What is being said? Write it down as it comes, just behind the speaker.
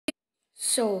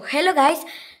So hello guys,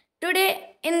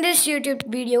 today in this YouTube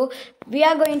video we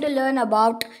are going to learn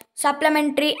about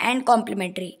supplementary and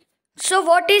complementary. So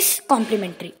what is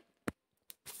complementary?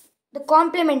 The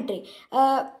complementary,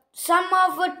 sum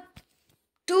of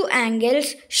two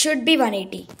angles should be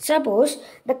 180. Suppose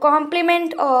the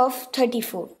complement of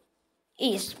 34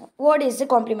 is, what is the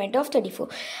complement of 34?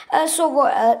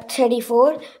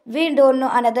 34, we don't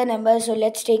know another number, so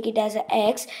let's take it as a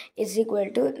x is equal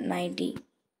to 90.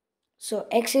 So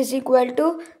x is equal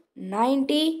to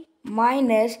 90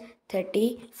 minus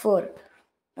 34.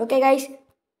 Okay guys.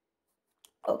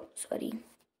 Oh, sorry.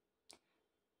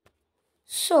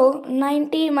 So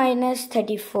 90 minus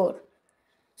 34.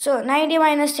 So 90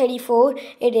 minus 34,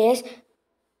 it is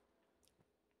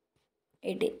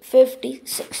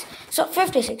 56. So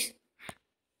 56.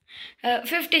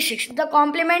 56. The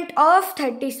complement of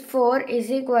 34 is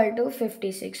equal to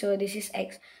 56. So this is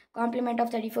x. Complement of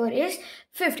 34 is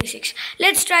 56.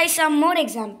 Let's try some more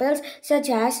examples such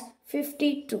as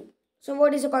 52. So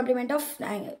what is the complement of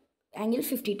angle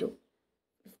 52?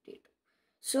 52.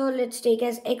 So let's take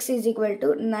as x is equal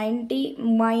to 90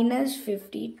 minus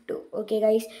 52. Okay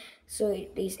guys. So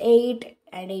it is 8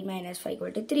 and 8 minus 5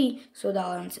 equal to 3. So the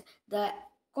answer, the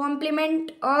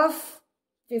complement of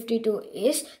 52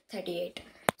 is 38.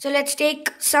 So let's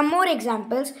take some more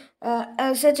examples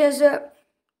such as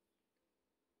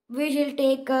we will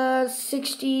take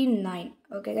 69.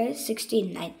 Okay guys,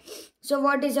 69. So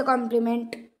what is the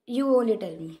complement? You only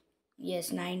tell me.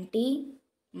 Yes, 90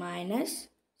 minus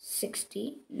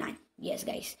 69. Yes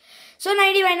guys. So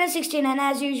 90 minus 69,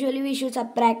 as usually we should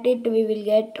subtract it. We will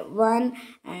get 1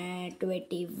 and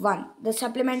 21. The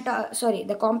supplement,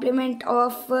 the complement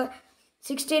of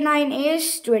 69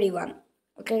 is 21.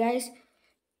 Okay guys.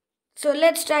 So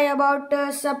let's try about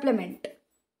supplement.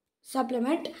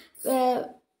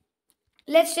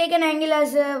 Let's take an angle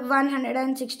as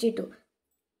 162.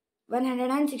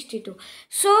 162.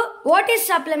 So what is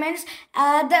supplements?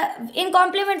 In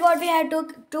complement, what we had to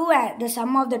the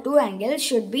sum of the two angles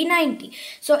should be 90.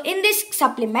 So in this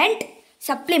supplement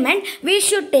we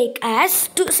should take as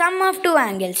sum of two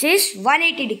angles is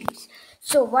 180 degrees.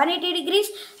 So 180 degrees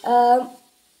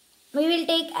we will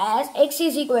take as x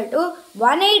is equal to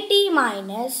 180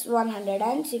 minus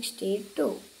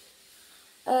 162.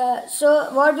 So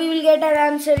what we will get our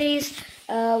answer is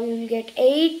we will get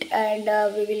 8 and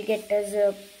we will get as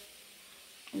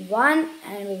 1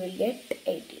 and we will get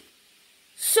 18.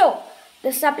 So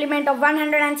the supplement of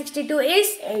 162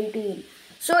 is 18.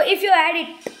 So if you add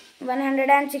it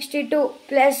 162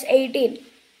 plus 18,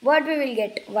 what we will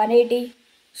get? 180.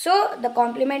 So the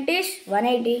complement is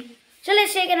 180. So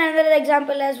let's take another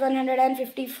example as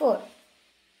 154.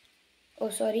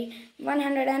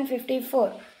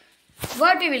 154.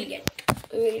 What we will get?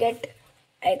 We will get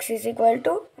x is equal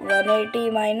to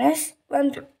 180 minus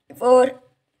 154.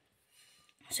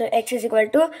 So x is equal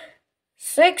to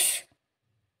 6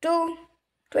 to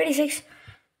 26.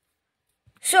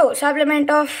 So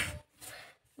supplement of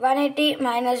 180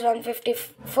 minus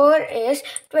 154 is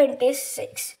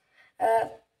 26.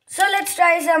 So let's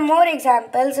try some more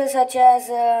examples such as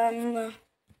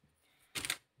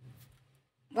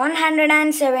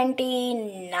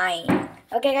 179.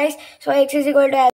 Okay guys, so x is equal to